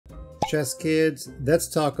Chess kids, let's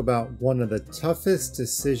talk about one of the toughest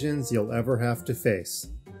decisions you'll ever have to face.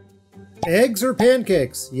 Eggs or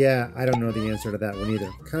pancakes? Yeah, I don't know the answer to that one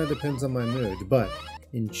either. Kind of depends on my mood, but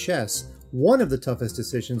in chess, one of the toughest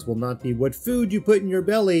decisions will not be what food you put in your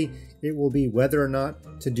belly, it will be whether or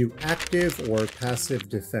not to do active or passive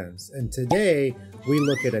defense. And today, we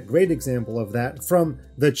look at a great example of that from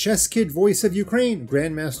the ChessKid voice of Ukraine,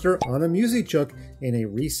 Grandmaster Anna Muzychuk, in a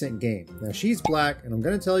recent game. Now she's black, and I'm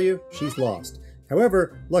going to tell you, she's lost.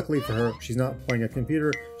 However, luckily for her, she's not playing a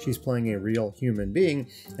computer, she's playing a real human being,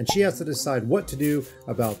 and she has to decide what to do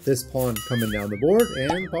about this pawn coming down the board,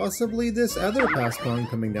 and possibly this other pass pawn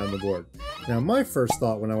coming down the board. Now, my first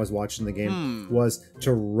thought when I was watching the game was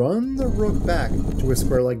to run the rook back to a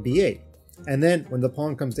square like b8, and then when the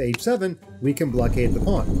pawn comes to h7, we can blockade the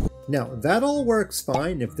pawn. Now, that all works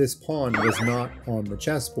fine if this pawn was not on the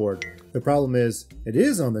chessboard. The problem is, it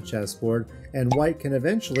is on the chessboard, and white can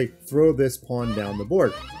eventually throw this pawn down the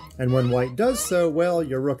board. And when white does so, well,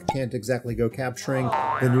 your rook can't exactly go capturing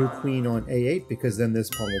the new queen on a8 because then this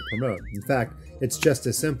pawn will promote. In fact, it's just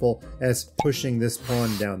as simple as pushing this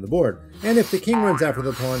pawn down the board. And if the king runs after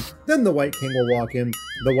the pawn, then the white king will walk in,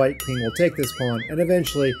 the white king will take this pawn, and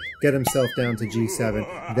eventually get himself down to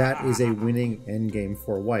g7. That is a winning endgame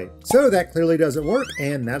for white. So that clearly doesn't work,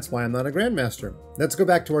 and that's why I'm not a grandmaster. Let's go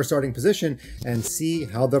back to our starting position and see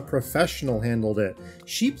how the professional handled it.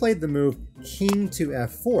 She played the move king to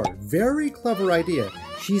f4. Very clever idea.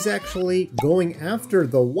 She's actually going after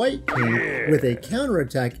the white king with a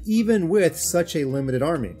counterattack, even with such a limited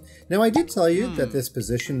army. Now, I did tell you that this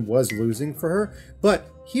position was losing for her, but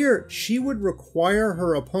here she would require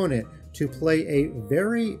her opponent to play a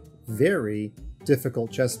very, very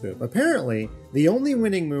difficult chess move. Apparently, the only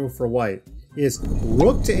winning move for white is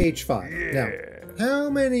rook to h5. Now, how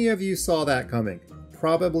many of you saw that coming?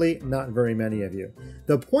 Probably not very many of you.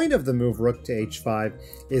 The point of the move rook to h5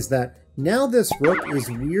 is that now this rook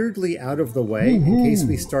is weirdly out of the way in case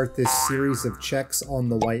we start this series of checks on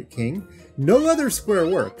the white king. No other square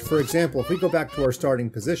worked. For example, if we go back to our starting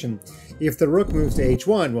position, if the rook moves to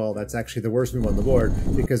h1, well, that's actually the worst move on the board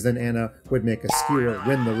because then Anna would make a skewer,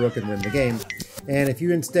 win the rook, and win the game. And if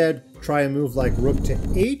you instead try a move like rook to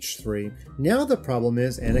h3, now the problem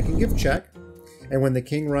is Anna can give check, and when the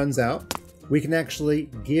king runs out, we can actually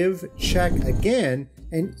give check again,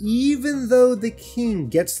 and even though the king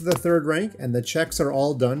gets to the third rank and the checks are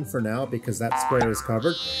all done for now because that square is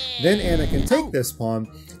covered, then Anna can take this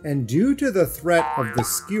pawn, and due to the threat of the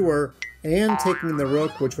skewer and taking the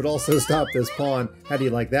rook, which would also stop this pawn, how do you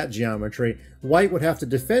like that geometry, white would have to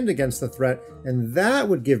defend against the threat, and that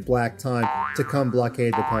would give black time to come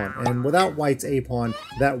blockade the pawn. And without white's a-pawn,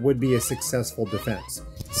 that would be a successful defense.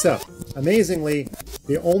 So, amazingly,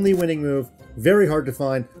 the only winning move, very hard to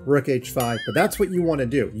find, rook h5, but that's what you want to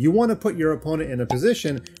do. You want to put your opponent in a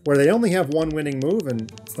position where they only have one winning move,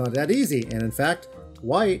 and it's not that easy. And in fact,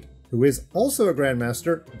 white, who is also a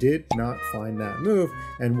grandmaster, did not find that move,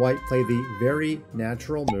 and white played the very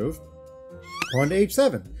natural move, pawn to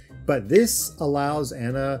h7. But this allows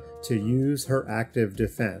Anna to use her active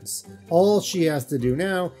defense. All she has to do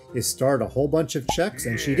now is start a whole bunch of checks,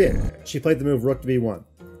 and she did. She played the move rook to b1.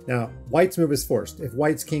 Now, white's move is forced. If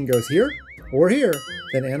white's king goes here, or here,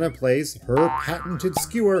 then Anna plays her patented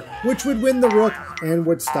skewer, which would win the rook and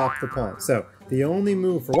would stop the pawn. So the only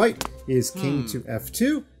move for white is king to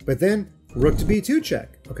f2, but then rook to b2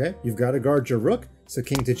 check. Okay, you've got to guard your rook, so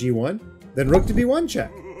king to g1, then rook to b1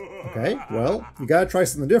 check. Okay, well, you got to try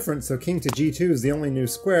something different, so king to g2 is the only new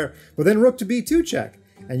square, but then rook to b2 check.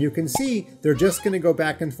 And you can see they're just going to go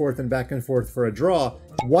back and forth for a draw.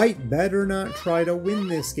 White better not try to win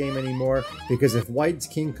this game anymore, because if white's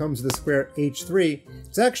king comes to the square h3,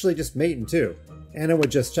 it's actually just mate in 2. Anna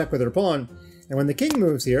would just check with her pawn, and when the king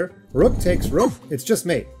moves here, rook takes rook, it's just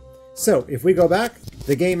mate. So if we go back,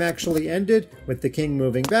 the game actually ended with the king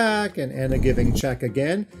moving back and Anna giving check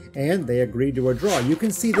again, and they agreed to a draw. You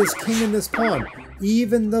can see this king and this pawn.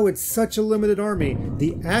 Even though it's such a limited army,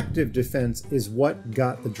 the active defense is what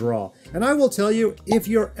got the draw. And I will tell you, if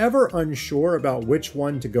you're ever unsure about which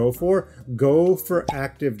one to go for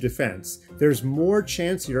active defense. There's more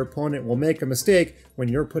chance your opponent will make a mistake when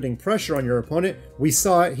you're putting pressure on your opponent. We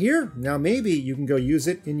saw it here, now maybe you can go use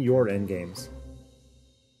it in your endgames.